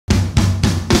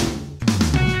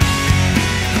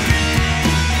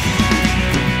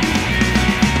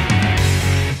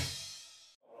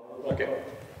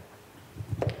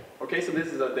Okay, so this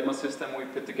is a demo system we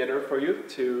put together for you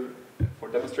for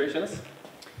demonstrations.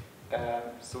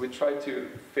 So we try to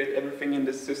fit everything in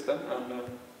this system, and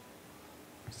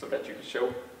so that you can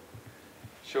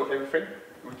show everything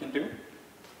we can do.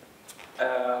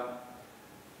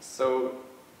 So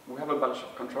we have a bunch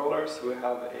of controllers. We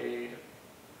have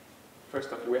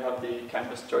first off, we have the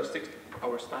canvas joystick,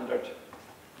 our standard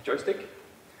joystick,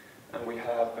 and we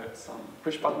have some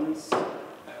push buttons,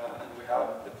 and we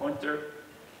have the pointer,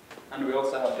 and we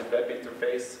also have the web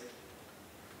interface.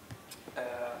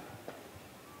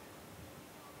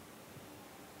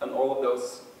 And all of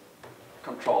those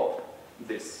control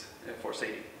this force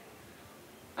 80,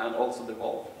 and also the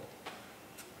valve.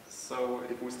 So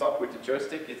if we start with the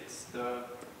joystick, it's the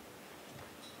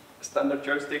standard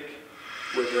joystick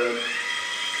with the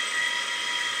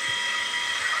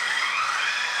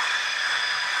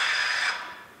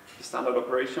standard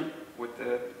operation with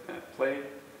the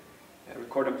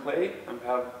record and play, and we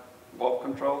have valve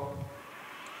control.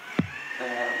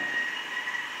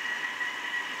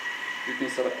 You can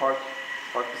set a park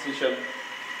position,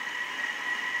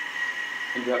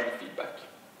 and you have the feedback.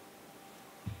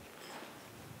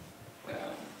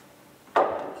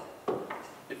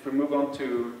 If we move on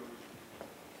to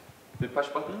the push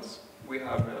buttons, we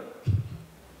have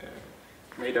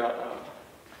made a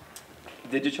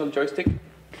digital joystick.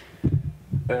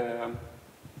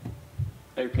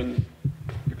 You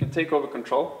can take over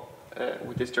control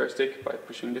with this joystick by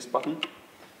pushing this button.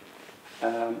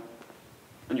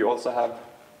 And you also have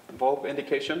valve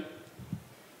indication,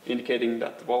 indicating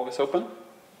that the valve is open.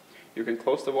 You can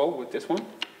close the valve with this one.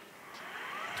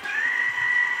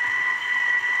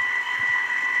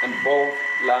 And the valve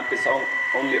lamp is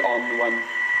only on when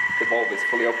the valve is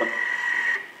fully open.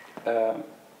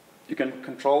 You can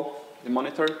control the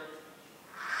monitor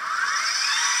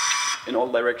in all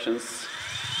directions,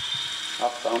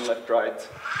 up, down, left, right,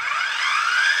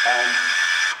 and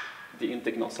the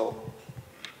intake nozzle.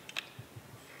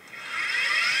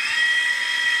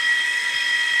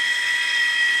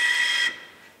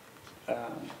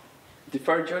 The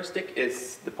third joystick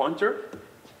is the pointer.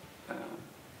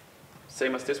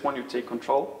 Same as this one, you take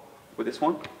control with this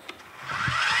one.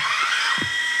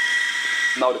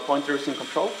 Now the pointer is in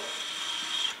control,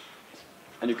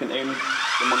 and you can aim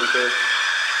the monitor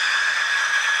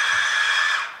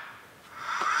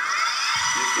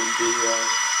using the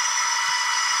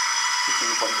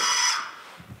pointer.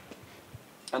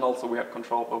 And also we have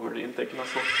control over the intake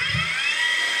nozzle.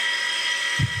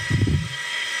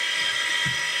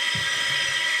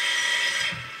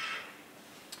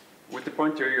 With the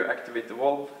pointer, you activate the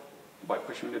valve by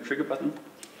pushing the trigger button.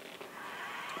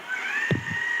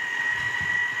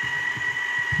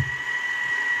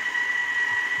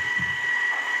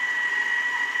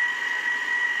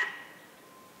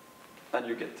 And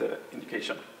you get the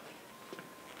indication.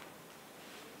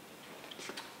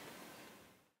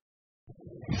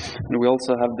 And we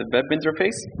also have the web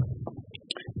interface,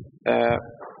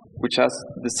 which has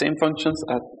the same functions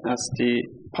as the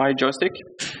Pi joystick.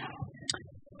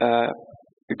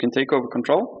 You can take over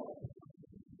control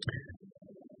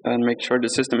and make sure the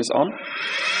system is on.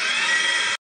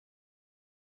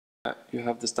 You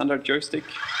have the standard joystick,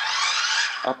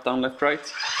 up, down, left,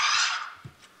 right.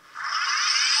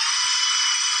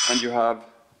 And you have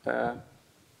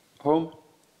home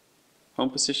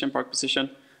position, park position.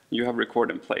 You have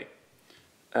record and play.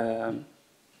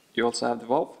 You also have the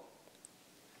valve.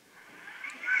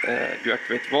 You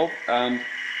activate the valve, and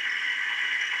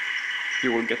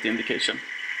you will get the indication.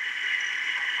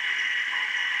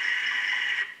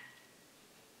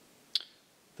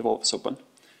 The valve is open.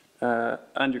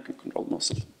 And you can control the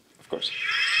nozzle, of course.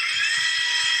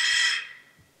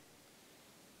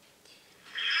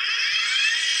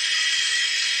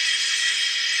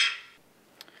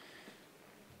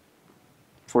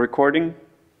 For recording,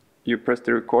 you press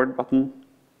the record button.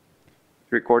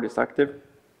 Record is active.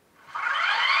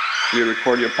 You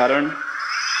record your pattern.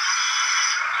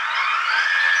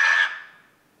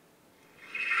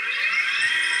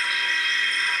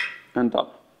 And done.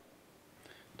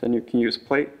 Then you can use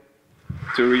play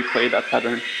to replay that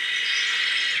pattern.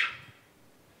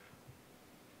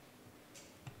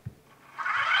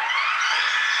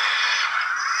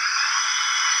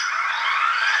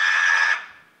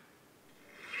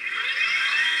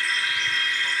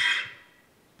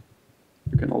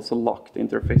 You can also lock the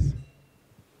interface.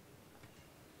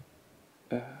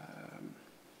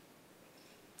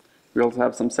 We also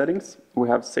have some settings. We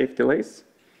have safe delays,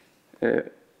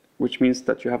 which means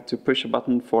that you have to push a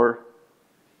button for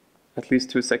at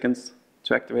least 2 seconds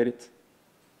to activate it.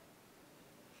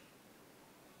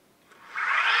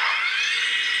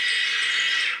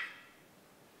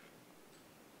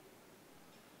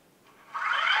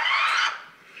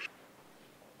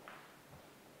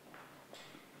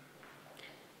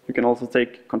 You can also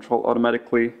take control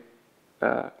automatically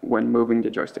when moving the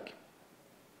joystick.